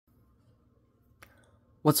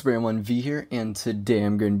What's up everyone, V here, and today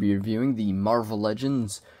I'm going to be reviewing the Marvel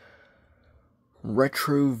Legends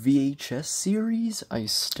Retro VHS series. I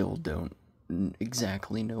still don't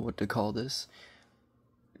exactly know what to call this.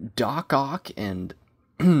 Doc Ock and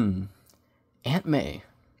Aunt May.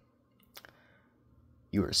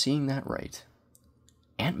 You are seeing that right.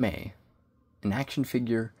 Aunt May. An action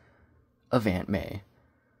figure of Aunt May.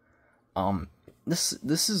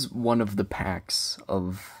 This is one of the packs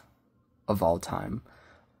of all time.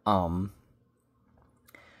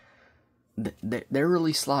 They're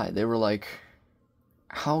really sly. They were like,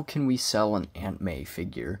 how can we sell an Aunt May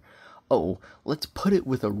figure? Oh, let's put it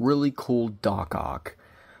with a really cool Doc Ock.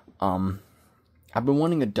 I've been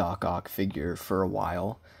wanting a Doc Ock figure for a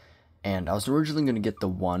while, and I was originally going to get the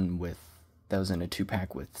one that was in a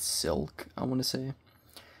 2-pack with Silk, I want to say.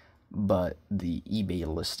 But the eBay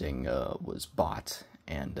listing was bought,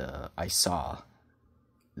 and I saw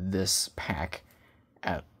this pack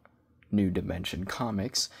at New Dimension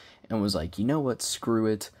Comics and was like, you know what, screw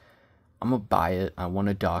it, I'm gonna buy it. I want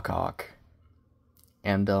a Doc Ock.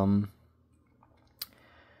 And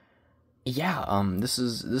this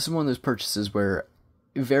is one of those purchases where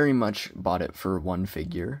I very much bought it for one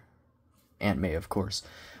figure, Aunt May, of course.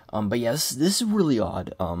 But yeah, this is really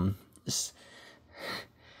odd. This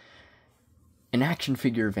an action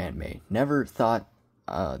figure of Aunt May. Never thought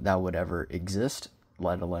that would ever exist,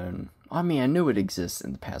 let alone, I mean, I knew it exists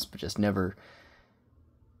in the past, but just never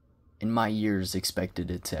in my years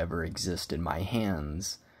expected it to ever exist in my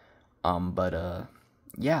hands.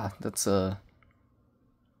 Yeah, that's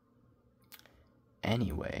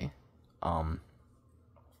anyway,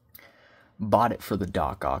 bought it for the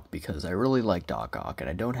Doc Ock because I really like Doc Ock and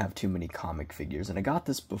I don't have too many comic figures, and I got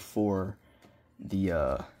this before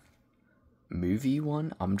the movie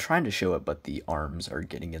one. I'm trying to show it, but the arms are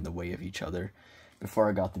getting in the way of each other. Before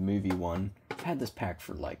I got the movie one, I've had this pack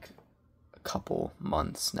for like a couple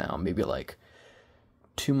months now, maybe like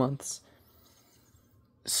 2 months.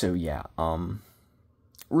 So yeah,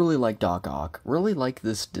 really like Doc Ock. Really like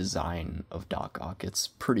this design of Doc Ock. It's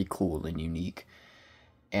pretty cool and unique.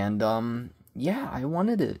 And yeah, I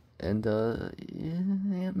wanted it. And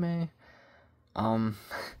yeah, Aunt May.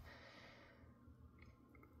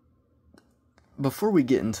 Before we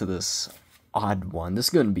get into this odd one, this is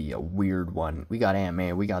going to be a weird one. We got Aunt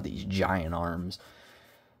May, we got these giant arms.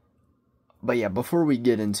 But yeah, before we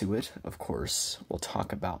get into it, of course, we'll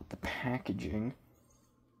talk about the packaging.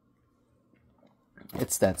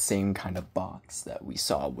 It's that same kind of box that we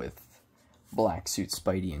saw with Black Suit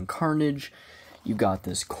Spidey and Carnage. You got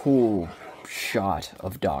this cool shot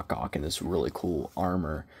of Doc Ock in this really cool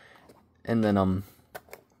armor. And then,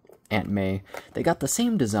 Aunt May, they got the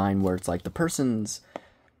same design where it's like the person's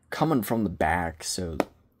coming from the back, so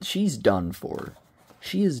she's done for.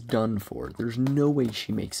 She is done for. There's no way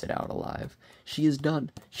she makes it out alive. She is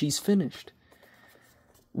done. She's finished.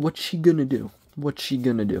 What's she gonna do? What's she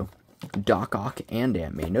gonna do? Doc Ock and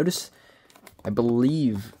Aunt May. Notice, I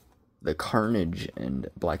believe the Carnage and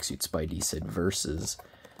Black Suit Spidey said versus.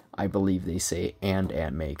 I believe they say and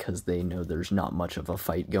Aunt May because they know there's not much of a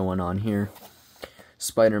fight going on here.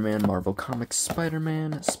 Spider-Man, Marvel Comics,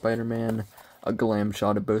 Spider-Man, a glam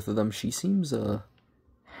shot of both of them. She seems,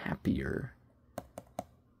 happier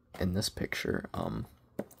in this picture.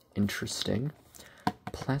 Interesting.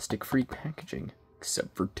 Plastic-free packaging,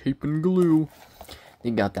 except for tape and glue.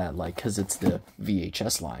 You got that, like, because it's the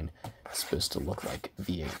VHS line. It's supposed to look like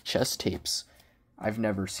VHS tapes. I've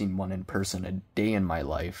never seen one in person a day in my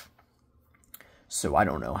life, so I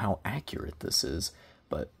don't know how accurate this is,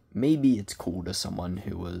 but maybe it's cool to someone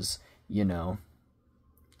who was, you know,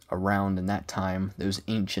 around in that time, those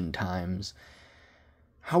ancient times.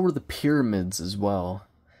 How were the pyramids as well?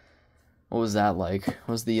 What was that like?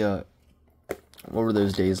 What were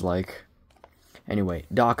those days like? Anyway,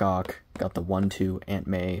 Doc Ock got the 1-2, Aunt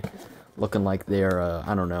May, looking like they're,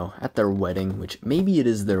 I don't know, at their wedding, which maybe it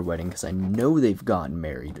is their wedding, because I know they've gotten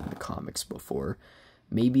married in the comics before.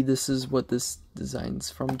 Maybe this is what this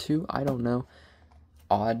design's from too, I don't know.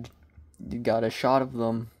 Odd. You got a shot of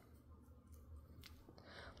them.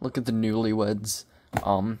 Look at the newlyweds.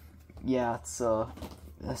 Yeah, it's,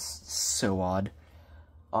 that's so odd.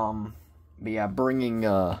 But yeah, bringing,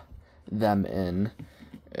 them in,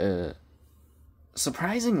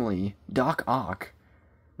 surprisingly, Doc Ock,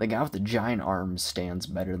 the guy with the giant arms, stands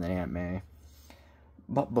better than Aunt May.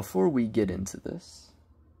 But before we get into this,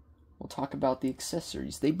 we'll talk about the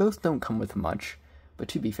accessories. They both don't come with much, but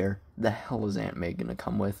to be fair, the hell is Aunt May gonna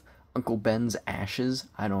come with? Uncle Ben's ashes?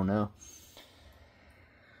 I don't know.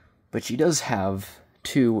 But she does have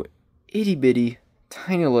 2 itty-bitty,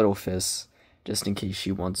 tiny little fists just in case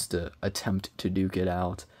she wants to attempt to duke it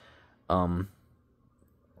out.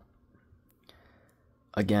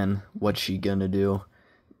 Again, what's she gonna do?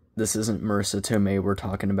 This isn't Marissa Tomei we're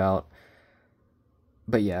talking about.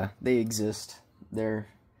 But yeah, they exist. They're...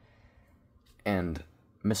 And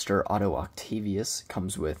Mr. Otto Octavius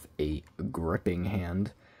comes with a gripping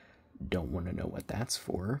hand. Don't want to know what that's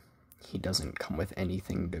for. He doesn't come with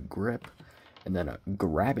anything to grip. And then a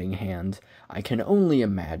grabbing hand. I can only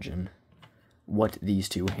imagine what these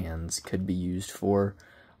two hands could be used for.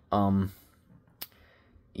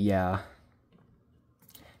 Yeah.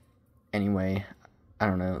 Anyway, I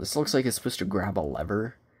don't know. This looks like it's supposed to grab a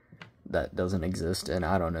lever that doesn't exist. And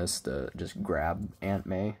I don't know, it's to just grab Aunt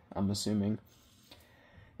May, I'm assuming.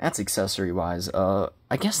 That's accessory-wise.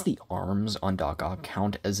 I guess the arms on Doc Ock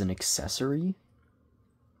count as an accessory?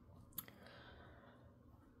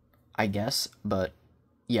 I guess, but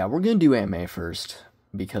yeah, we're gonna do Aunt May first,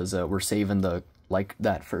 because we're saving the, like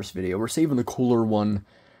that first video, we're saving the cooler one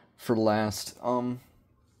for last. Also,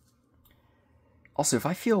 if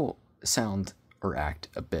I sound or act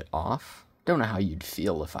a bit off, don't know how you'd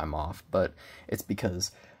feel if I'm off, but it's because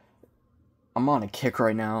I'm on a kick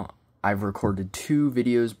right now. I've recorded 2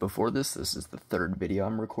 videos before this. This is the 3rd video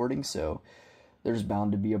I'm recording, so there's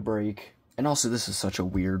bound to be a break. And also, this is such a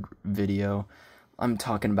weird video. I'm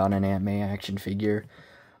talking about an Aunt May action figure.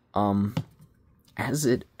 As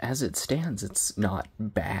it stands, it's not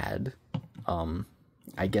bad.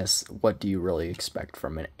 I guess, what do you really expect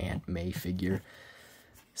from an Aunt May figure?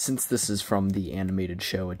 Since this is from the animated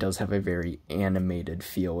show, it does have a very animated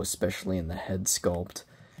feel, especially in the head sculpt.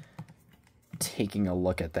 Taking a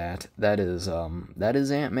look at that, that is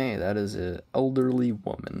Aunt May. That is an elderly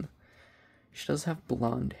woman. She does have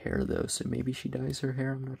blonde hair, though, so maybe she dyes her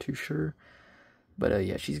hair, I'm not too sure. But,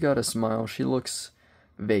 yeah, she's got a smile. She looks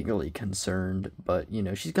vaguely concerned, but, you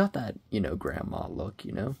know, she's got that, you know, grandma look,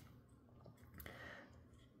 you know?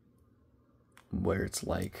 Where it's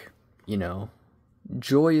like, you know,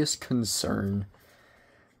 joyous concern.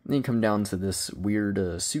 Then you come down to this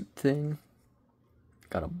weird suit thing.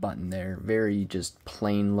 Got a button there, very just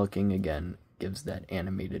plain looking, again, gives that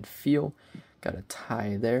animated feel. Got a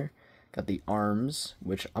tie there. Got the arms,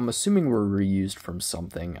 which I'm assuming were reused from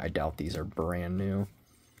something. I doubt these are brand new.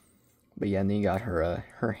 But yeah, and then you got her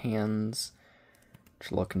her hands,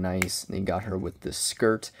 which look nice. And then you got her with the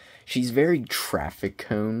skirt. She's very traffic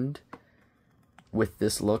coned with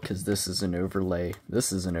this look, because this is an overlay.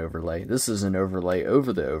 This is an overlay. This is an overlay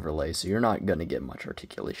over the overlay, so you're not going to get much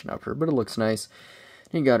articulation of her, but it looks nice.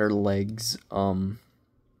 You got her legs, and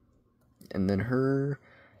then her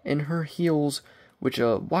heels, which,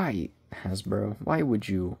 why, Hasbro, why would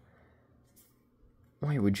you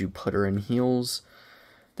put her in heels?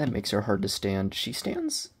 That makes her hard to stand. She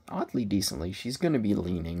stands oddly decently. She's gonna be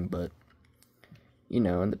leaning, but, you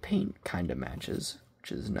know, and the paint kind of matches,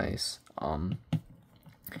 which is nice.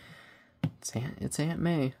 It's Aunt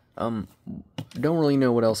May. Don't really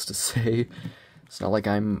know what else to say. It's not like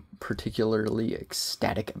I'm particularly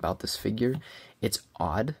ecstatic about this figure. It's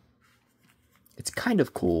odd. It's kind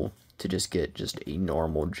of cool to just get just a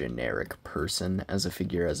normal, generic person as a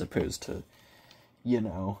figure, as opposed to, you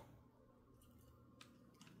know,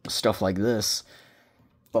 stuff like this.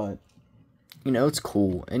 But, you know, it's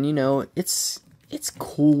cool. And, you know, it's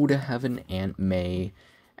cool to have an Aunt May.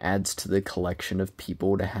 Adds to the collection of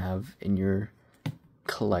people to have in your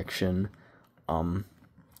collection.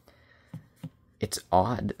 It's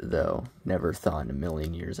odd, though. Never thought in a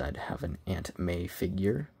million years I'd have an Aunt May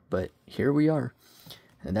figure, but here we are.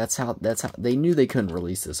 And that's how they knew they couldn't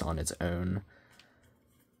release this on its own.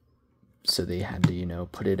 So they had to, you know,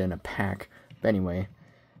 put it in a pack. But anyway,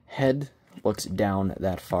 head looks down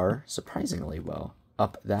that far, surprisingly well.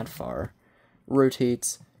 Up that far.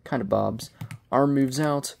 Rotates, kind of bobs. Arm moves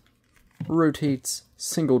out, rotates,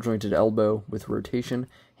 single jointed elbow with rotation.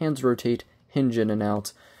 Hands rotate, hinge in and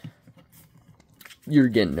out. You're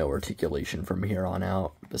getting no articulation from here on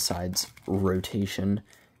out, besides rotation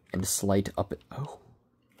and slight up.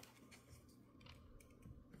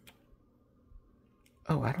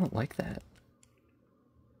 Oh, I don't like that.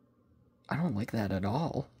 I don't like that at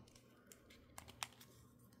all.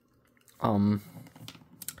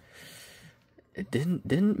 It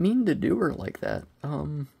didn't mean to do her like that.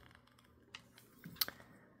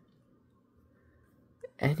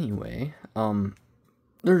 Anyway,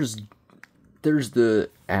 there's the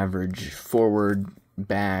average forward,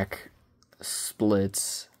 back,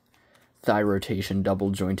 splits, thigh rotation,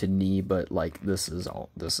 double jointed knee, but like this is all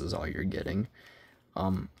you're getting.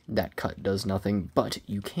 That cut does nothing, but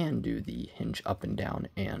you can do the hinge up and down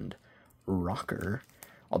and rocker,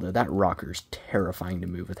 Although that rocker's terrifying to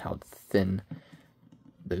move with how thin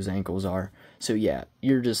those ankles are. So yeah,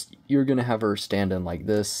 you're gonna have her standing like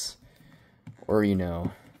this, or you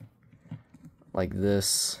know, like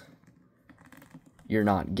this. You're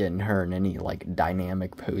not getting her in any like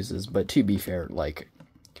dynamic poses, but to be fair, like,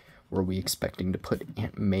 were we expecting to put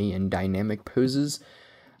Aunt May in dynamic poses?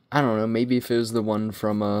 I don't know, maybe if it was the one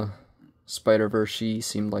from Spider-Verse, she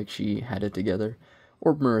seemed like she had it together.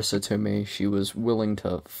 Or Marissa Tomei, she was willing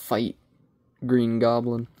to fight Green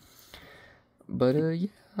Goblin. But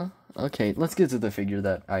yeah, okay, let's get to the figure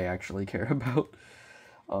that I actually care about.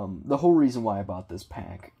 The whole reason why I bought this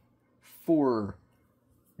pack for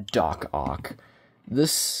Doc Ock.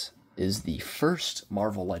 This is the first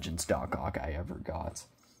Marvel Legends Doc Ock I ever got.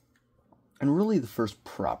 And really the first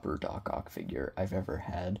proper Doc Ock figure I've ever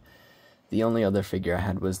had. The only other figure I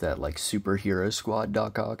had was that, like, Superhero Squad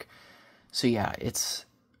Doc Ock. So yeah,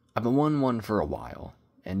 I've been wanting one for a while.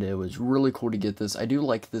 And it was really cool to get this. I do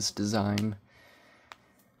like this design.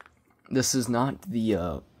 This is not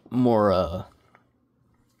the, more,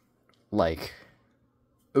 like,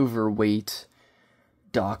 overweight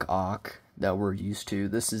Doc Ock that we're used to.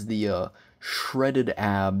 This is the, shredded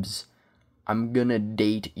abs, I'm gonna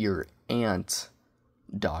date your aunt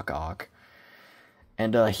Doc Ock.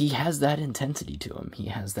 And, he has that intensity to him. He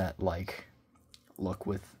has that, like, look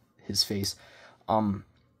with his face.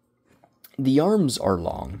 The arms are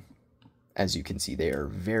long. As you can see, they are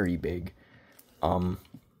very big. And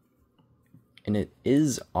it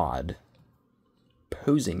is odd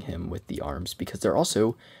posing him with the arms, because they're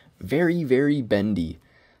also very, very bendy.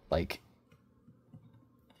 Like,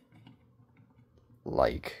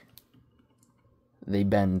 they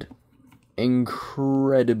bend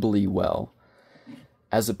incredibly well,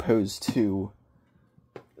 as opposed to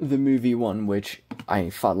the movie one, which I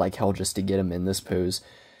fought like hell just to get him in this pose.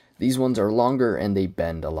 These ones are longer and they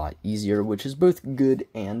bend a lot easier, which is both good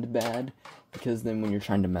and bad, because then when you're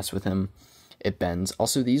trying to mess with him, it bends.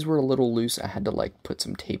 Also, these were a little loose. I had to, like, put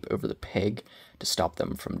some tape over the peg to stop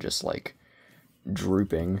them from just, like,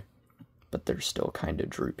 drooping, but they're still kind of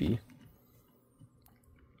droopy.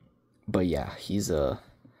 But yeah, he's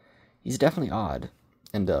definitely odd,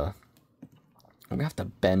 and I'm gonna have to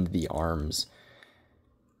bend the arms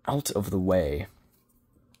out of the way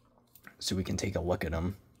so we can take a look at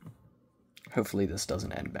him. Hopefully this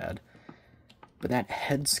doesn't end bad. But that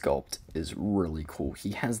head sculpt is really cool.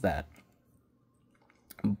 He has that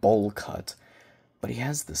bowl cut, but he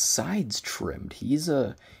has the sides trimmed. He's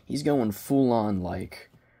going full on, like,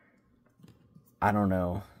 I don't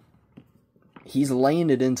know. He's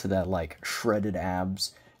laying it into that, like, shredded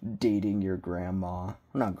abs, dating your grandma,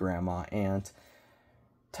 not grandma, aunt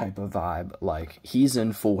type of vibe. Like, he's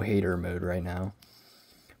in full hater mode right now.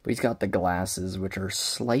 But he's got the glasses, which are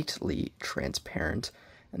slightly transparent,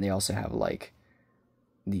 and they also have, like,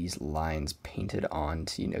 these lines painted on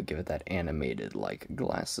to, you know, give it that animated, like,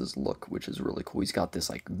 glasses look, which is really cool. He's got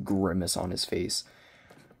this, like, grimace on his face,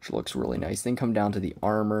 which looks really nice. Then come down to the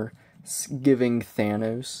armor, giving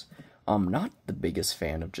Thanos. Not the biggest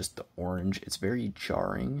fan of just the orange. It's very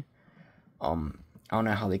jarring. I don't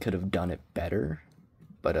know how they could have done it better,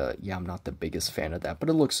 but, yeah, I'm not the biggest fan of that. But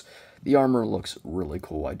the armor looks really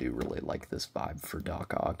cool. I do really like this vibe for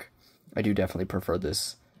Doc Ock. I do definitely prefer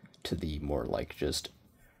this to the more, like, just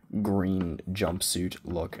green jumpsuit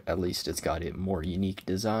look. At least it's got a more unique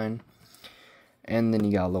design. And then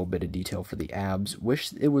you got a little bit of detail for the abs.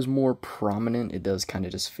 Wish it was more prominent. It does kind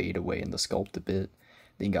of just fade away in the sculpt a bit.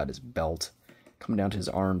 Then you got his belt. Coming down to his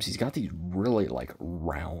arms, he's got these really, like,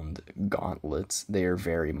 round gauntlets. They are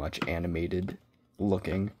very much animated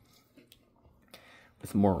looking,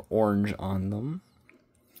 with more orange on them.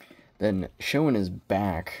 Then showing his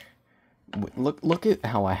back, look at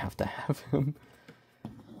how I have to have him.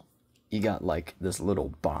 You got, like, this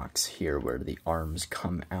little box here where the arms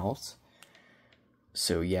come out.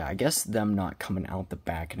 So yeah, I guess them not coming out the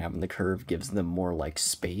back and having the curve gives them more, like,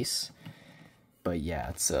 space. But yeah,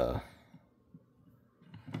 it's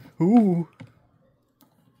ooh.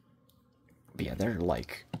 But yeah, they're,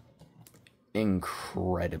 like,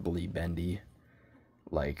 incredibly bendy.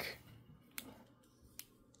 Like,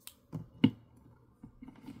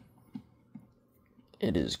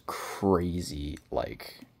 it is crazy,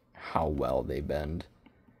 like, how well they bend.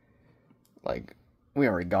 Like, we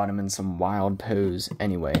already got him in some wild pose.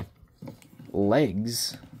 Anyway,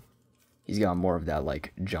 legs, he's got more of that,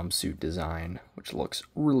 like, jumpsuit design, which looks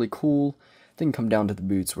really cool. Then come down to the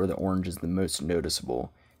boots, where the orange is the most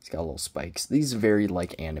noticeable. He's got little spikes. These very,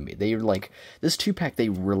 like, anime. They, like, this 2-pack, they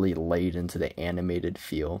really laid into the animated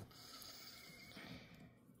feel,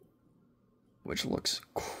 which looks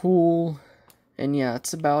cool. And yeah,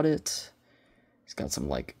 that's about it. He's got some,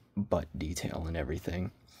 like, butt detail and everything.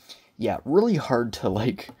 Yeah, really hard to,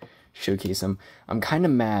 like, showcase him. I'm kind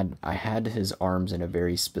of mad. I had his arms in a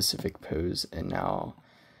very specific pose, and now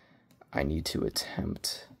I need to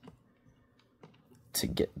attempt to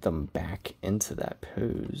get them back into that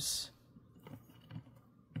pose.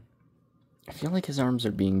 I feel like his arms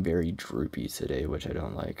are being very droopy today, which I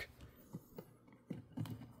don't like.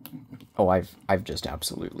 Oh, I've just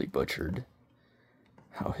absolutely butchered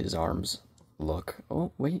how his arms look.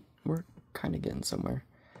 Oh, wait, we're kind of getting somewhere.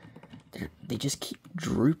 They just keep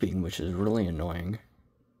drooping, which is really annoying.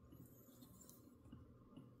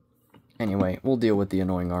 Anyway, we'll deal with the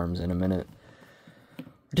annoying arms in a minute.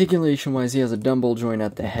 Articulation-wise, he has a dumbbell joint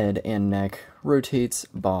at the head and neck, rotates,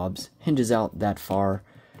 bobs, hinges out that far.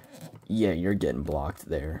 Yeah, you're getting blocked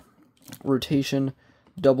there. Rotation,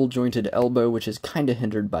 double-jointed elbow, which is kind of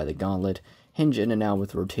hindered by the gauntlet, hinge in and out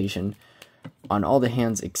with rotation on all the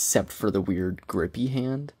hands except for the weird grippy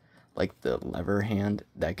hand, like the lever hand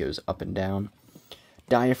that goes up and down.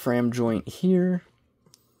 Diaphragm joint here,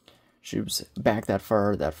 shoots back that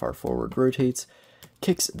far forward, rotates,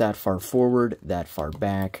 kicks that far forward, that far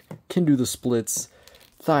back, can do the splits,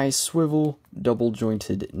 thigh swivel, double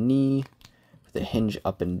jointed knee, with a hinge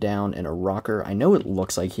up and down, and a rocker. I know it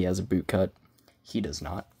looks like he has a boot cut. He does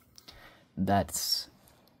not. That's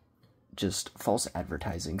just false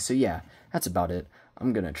advertising. So yeah, that's about it.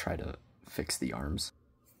 I'm gonna try to fix the arms.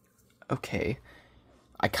 Okay,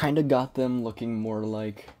 I kind of got them looking more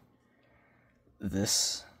like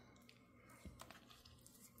this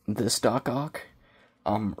Doc Ock.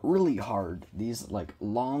 Really hard. These, like,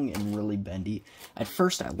 long and really bendy. At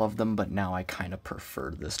first I loved them, but now I kind of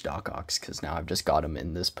prefer this Doc Ocks, because now I've just got them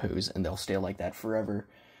in this pose, and they'll stay like that forever,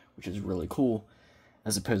 which is really cool,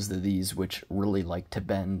 as opposed to these, which really like to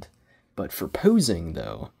bend. But for posing,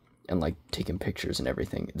 though, and, like, taking pictures and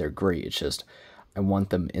everything, they're great. It's just, I want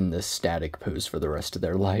them in this static pose for the rest of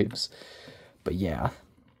their lives. But yeah,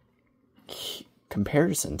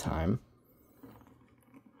 comparison time.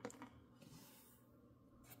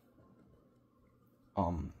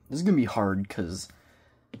 This is gonna be hard because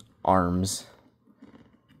arms,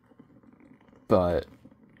 but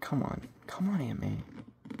come on, anime.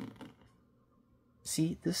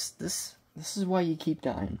 See, this is why you keep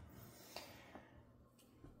dying.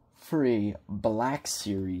 For a Black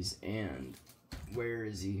Series, and where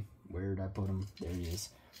is he? Where did I put him? There he is.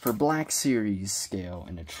 For Black Series scale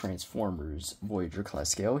and a Transformers Voyager class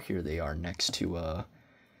scale, here they are next to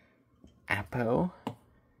Apo.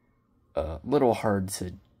 Little hard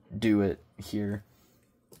to do it here.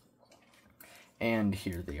 And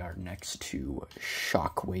here they are next to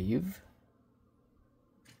Shockwave.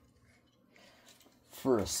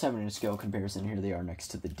 For a 7-inch scale comparison, here they are next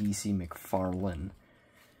to the DC McFarlane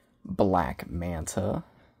Black Manta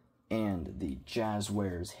and the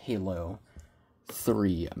Jazzwares Halo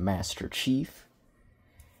 3 Master Chief.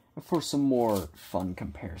 And for some more fun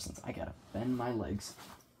comparisons, I gotta bend my legs.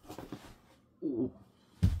 Ooh.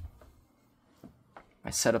 My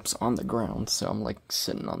setup's on the ground, so I'm like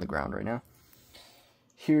sitting on the ground right now.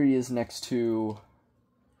 Here he is next to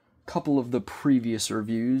a couple of the previous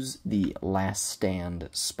reviews: the Last Stand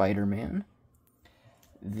Spider-Man,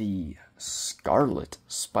 the Scarlet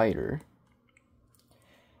Spider,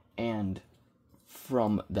 and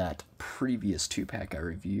from that previous 2-pack I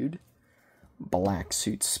reviewed, Black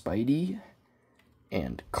Suit Spidey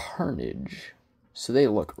and Carnage. So they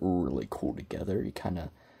look really cool together. You kind of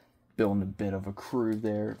building a bit of a crew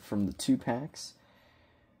there from the 2-packs.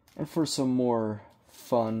 And for some more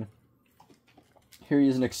fun, here he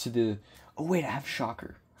is next to the... Oh wait, I have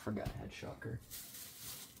Shocker. I forgot I had Shocker.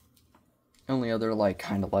 Only other, like,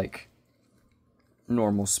 kind of like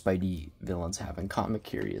normal Spidey villains have in comic,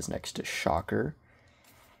 here he is next to Shocker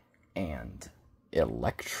and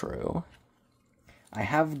Electro. I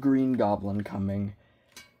have Green Goblin coming,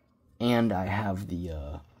 and I have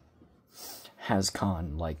the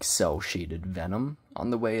Hascon, like, cell-shaded Venom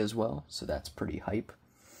on the way as well, so that's pretty hype.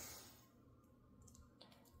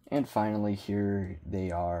 And finally, here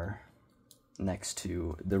they are next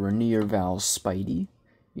to the Rainier Val Spidey.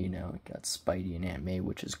 You know, it got Spidey and Aunt May,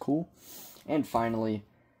 which is cool. And finally,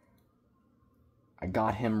 I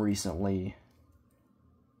got him recently.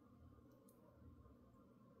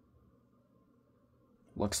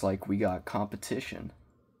 Looks like we got competition.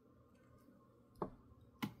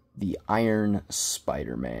 The Iron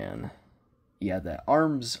Spider-Man. Yeah, the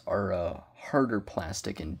arms are harder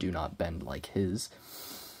plastic and do not bend like his.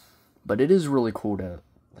 But it is really cool to,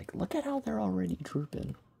 like, look at how they're already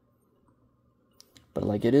drooping. But,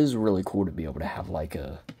 like, it is really cool to be able to have, like,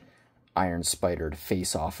 a Iron Spider to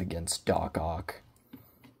face off against Doc Ock.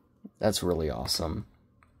 That's really awesome.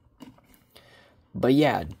 But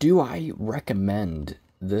yeah, do I recommend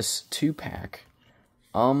this 2-pack?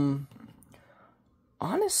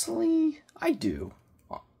 Honestly, I do.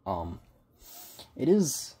 It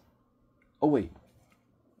is... Oh, wait.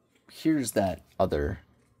 Here's that other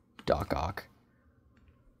Doc Ock.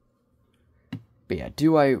 But yeah,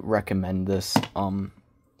 do I recommend this?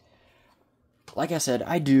 Like I said,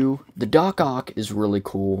 I do. The Doc Ock is really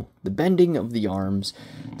cool. The bending of the arms,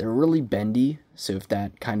 they're really bendy. So if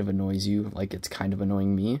that kind of annoys you, like it's kind of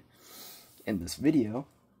annoying me in this video,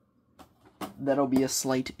 that'll be a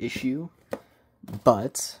slight issue.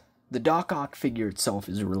 But the Doc Ock figure itself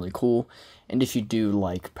is really cool. And if you do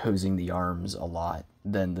like posing the arms a lot,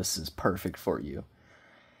 then this is perfect for you.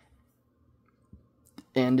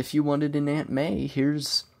 And if you wanted an Aunt May,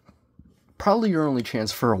 here's probably your only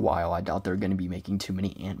chance for a while. I doubt they're going to be making too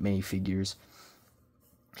many Aunt May figures.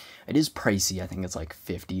 It is pricey. I think it's like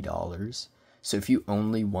 $50. So if you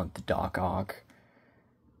only want the Doc Ock,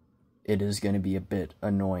 it is going to be a bit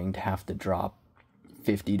annoying to have to drop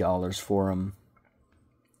 $50 for them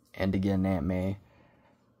and to get an Aunt May.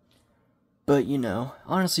 But, you know,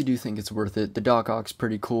 honestly do think it's worth it. The Doc Ock's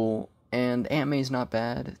pretty cool, and Aunt May's not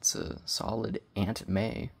bad. It's a solid Aunt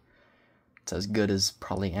May. It's as good as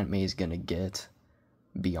probably Aunt May's gonna get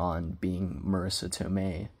beyond being Marissa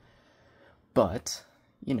Tomei. But,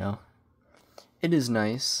 you know, it is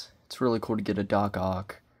nice. It's really cool to get a Doc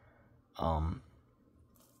Ock.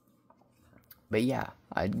 But yeah,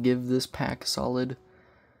 I'd give this pack a solid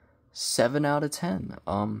 7 out of 10.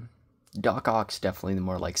 Doc Ock's definitely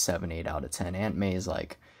more like 7, 8 out of 10. Aunt May is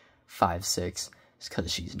like 5, 6. It's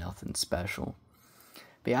because she's nothing special.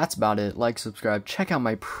 But yeah, that's about it. Like, subscribe. Check out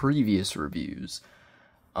my previous reviews.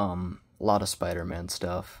 A lot of Spider-Man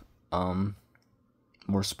stuff. More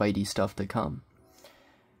Spidey stuff to come.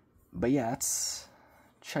 But yeah,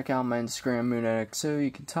 check out my Instagram, MoonEdXO.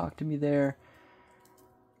 You can talk to me there.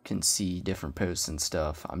 You can see different posts and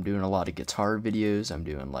stuff. I'm doing a lot of guitar videos. I'm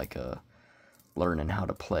doing like learning how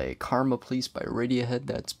to play Karma Police by Radiohead.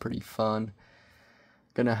 That's pretty fun.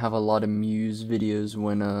 Gonna have a lot of Muse videos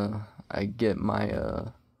when I get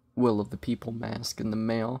my Will of the People mask in the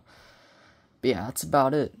mail. But yeah, that's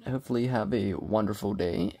about it. Hopefully you have a wonderful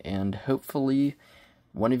day, and hopefully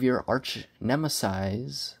one of your arch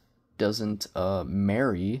nemesis doesn't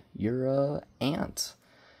marry your aunt,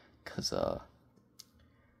 because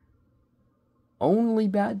only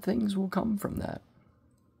bad things will come from that.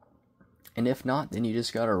 And if not, then you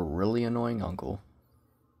just got a really annoying uncle.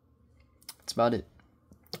 That's about it.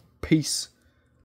 Peace.